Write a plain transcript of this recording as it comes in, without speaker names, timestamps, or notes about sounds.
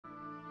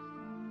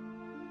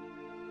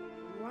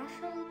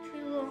রাসেল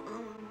ছিল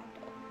আমার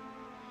মতো।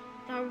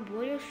 তার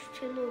বয়স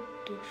ছিল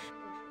 10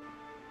 বছর।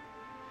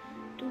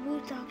 তবু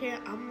তাকে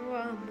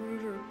আমরা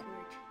মার্ডার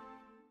করেছি।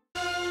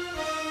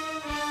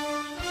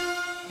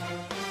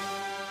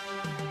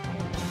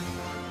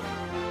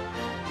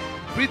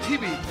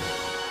 পৃথিবীর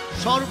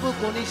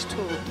সর্বকনিষ্ঠ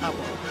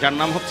উদ্ভাবক যার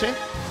নাম হচ্ছে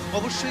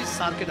অবশ্যই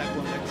স্যারকে ডাকবো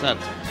স্যার।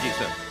 জি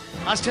স্যার।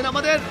 আসছেন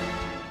আমাদের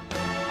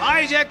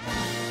আইজ্যাক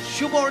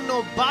সুবর্ণ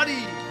বাড়ি।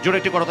 জোরে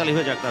একটি করতালি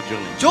হয়ে যাক তার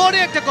জন্য। জোরে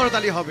একটা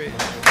করতালি হবে।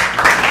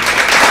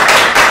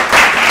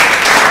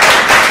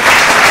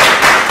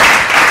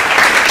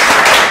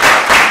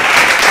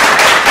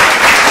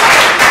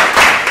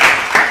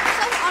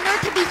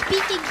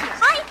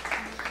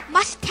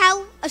 Must tell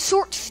a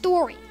short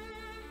story,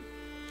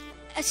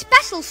 a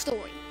special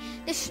story,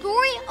 the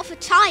story of a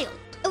child.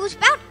 It was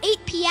about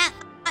 8 p.m.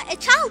 A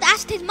child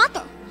asked his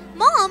mother,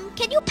 "Mom,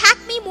 can you pack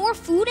me more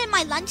food in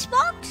my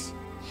lunchbox?"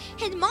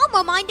 His mom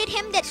reminded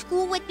him that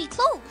school would be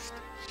closed.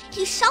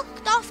 He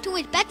sulked off to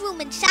his bedroom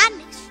in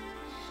sadness.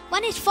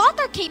 When his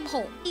father came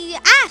home, he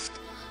asked,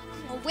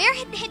 "Where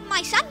did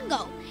my son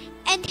go?"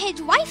 And his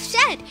wife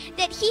said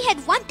that he had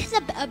went to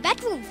a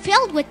bedroom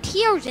filled with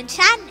tears and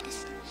sadness.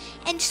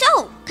 And so,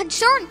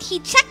 concerned,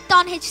 he checked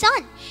on his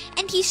son,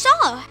 and he saw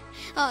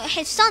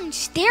his son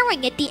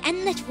staring at the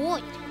endless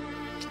void.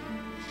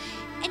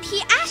 And he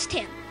asked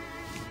him,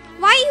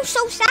 "Why are you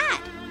so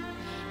sad?"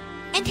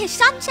 And his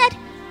son said,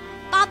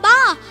 "Baba,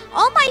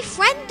 all my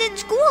friends in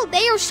school,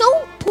 they are so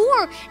poor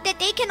that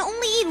they can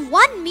only eat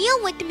one meal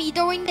with me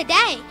during the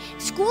day,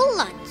 school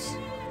lunch."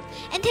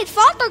 And his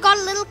father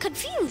got a little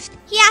confused.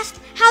 He asked,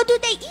 "How do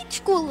they eat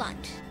school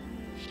lunch?"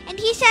 And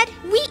he said,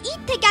 "We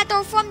eat together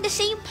from the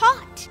same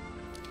pot."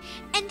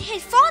 And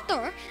his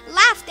father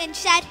laughed and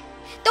said,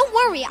 "Don't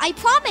worry, I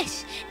promise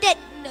that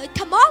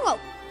tomorrow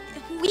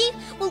we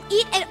will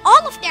eat at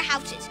all of their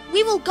houses.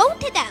 We will go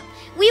to them.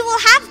 We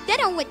will have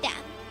dinner with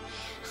them.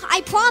 I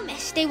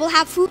promise they will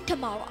have food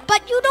tomorrow."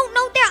 "But you don't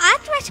know their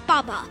address,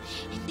 Baba,"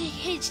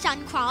 his son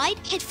cried.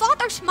 His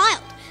father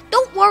smiled.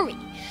 "Don't worry,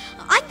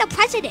 I'm the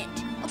president.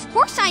 Of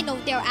course I know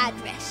their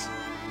address."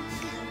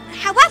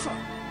 However,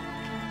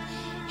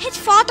 his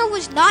father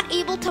was not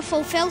able to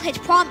fulfill his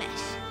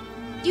promise.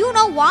 Do you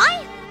know why?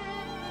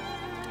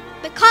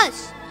 Because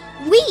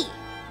we,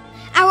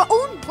 our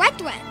own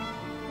brethren,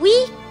 we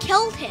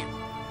killed him.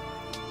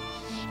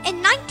 In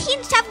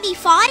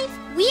 1975,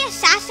 we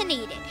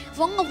assassinated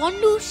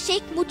Bangabandhu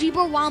Sheikh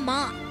Mujibur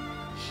Rahman.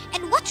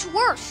 And what's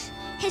worse,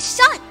 his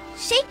son,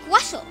 Sheikh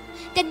Russel,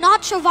 did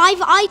not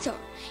survive either.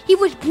 He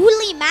was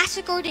brutally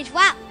massacred as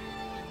well.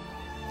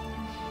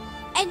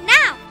 And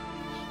now,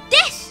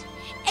 this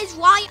is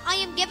why I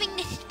am giving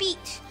this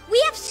speech. We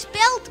have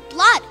spilled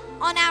blood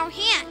on our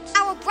hands,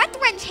 our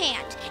brethren's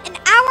hands, and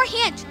our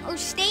hands are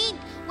stained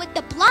with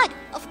the blood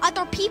of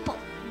other people.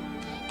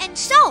 And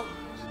so,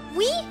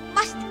 we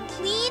must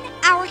clean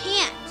our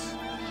hands.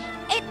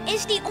 It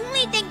is the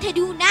only thing to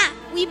do now.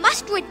 We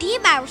must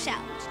redeem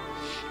ourselves.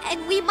 And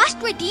we must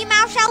redeem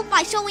ourselves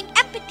by showing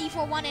empathy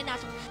for one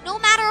another. No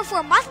matter if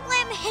we're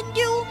Muslim,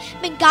 Hindu,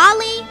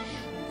 Bengali,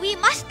 we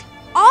must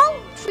all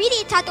treat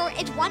each other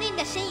as one and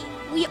the same.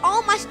 We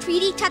all must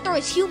treat each other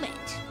as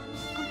humans.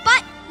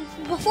 But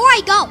before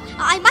I go,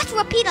 I must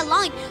repeat a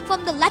line from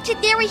the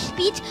legendary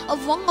speech of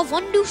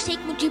Bangabandhu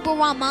Sheikh Mujibur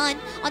Rahman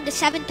on the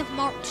 7th of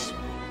March.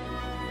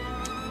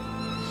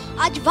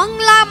 "Aaj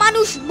Banglar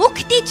manush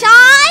mukti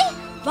chai,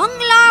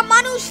 Banglar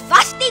manush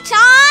vasti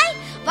chai,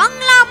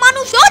 Banglar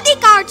manush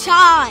odhikar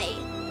chai.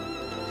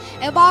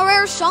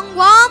 Ebarer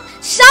সংগ্রাম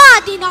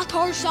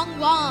স্বাধীনতার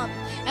সংগ্রাম,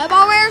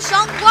 এবারের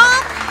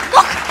সংগ্রাম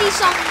মুক্তি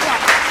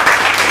সংগ্রাম।"